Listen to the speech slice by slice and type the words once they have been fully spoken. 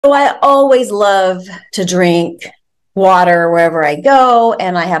So I always love to drink water wherever I go,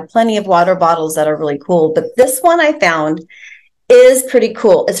 and I have plenty of water bottles that are really cool. But this one I found is pretty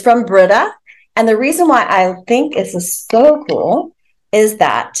cool. It's from Brita. And the reason why I think this is so cool is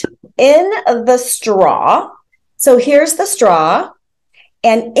that in the straw, so here's the straw,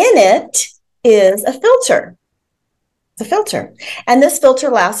 and in it is a filter. The filter. And this filter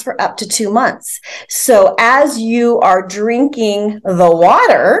lasts for up to 2 months. So as you are drinking the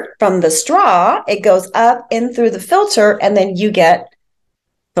water from the straw, it goes up in through the filter, and then you get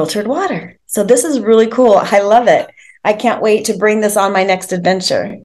filtered water. So this is really cool. I love it. I can't wait to bring this on my next adventure.